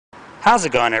How's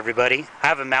it going, everybody? I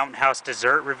have a Mountain House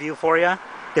dessert review for you.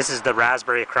 This is the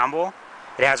raspberry crumble.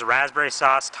 It has a raspberry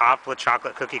sauce topped with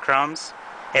chocolate cookie crumbs.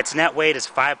 Its net weight is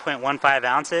 5.15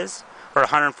 ounces, or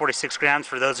 146 grams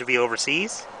for those of you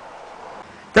overseas.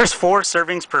 There's 4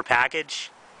 servings per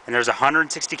package, and there's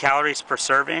 160 calories per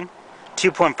serving,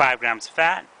 2.5 grams of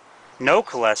fat, no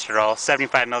cholesterol,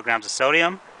 75 milligrams of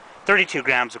sodium, 32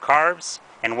 grams of carbs,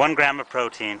 and 1 gram of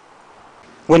protein.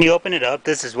 When you open it up,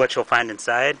 this is what you'll find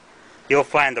inside. You'll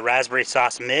find the raspberry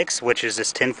sauce mix, which is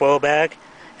this tinfoil bag,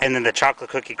 and then the chocolate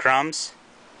cookie crumbs,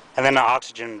 and then the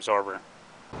oxygen absorber.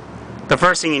 The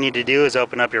first thing you need to do is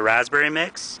open up your raspberry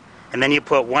mix, and then you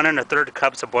put 1 1/3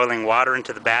 cups of boiling water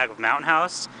into the bag of Mountain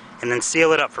House, and then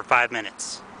seal it up for 5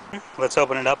 minutes. Let's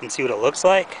open it up and see what it looks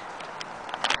like.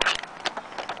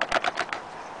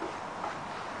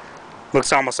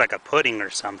 Looks almost like a pudding or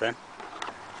something.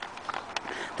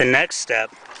 The next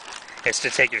step is to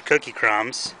take your cookie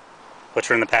crumbs, which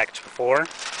were in the package before.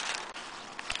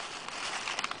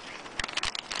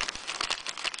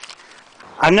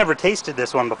 I've never tasted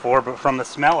this one before, but from the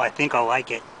smell I think I'll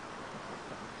like it.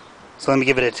 So let me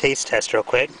give it a taste test real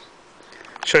quick.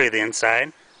 Show you the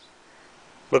inside.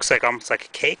 Looks like almost like a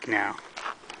cake now.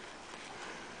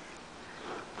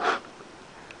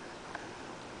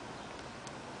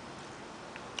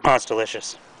 Oh, it's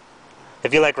delicious.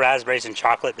 If you like raspberries and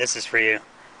chocolate, this is for you.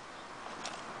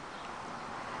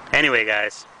 Anyway,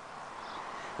 guys,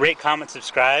 rate, comment,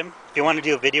 subscribe. If you want to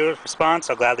do a video response,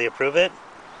 I'll gladly approve it.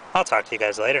 I'll talk to you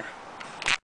guys later.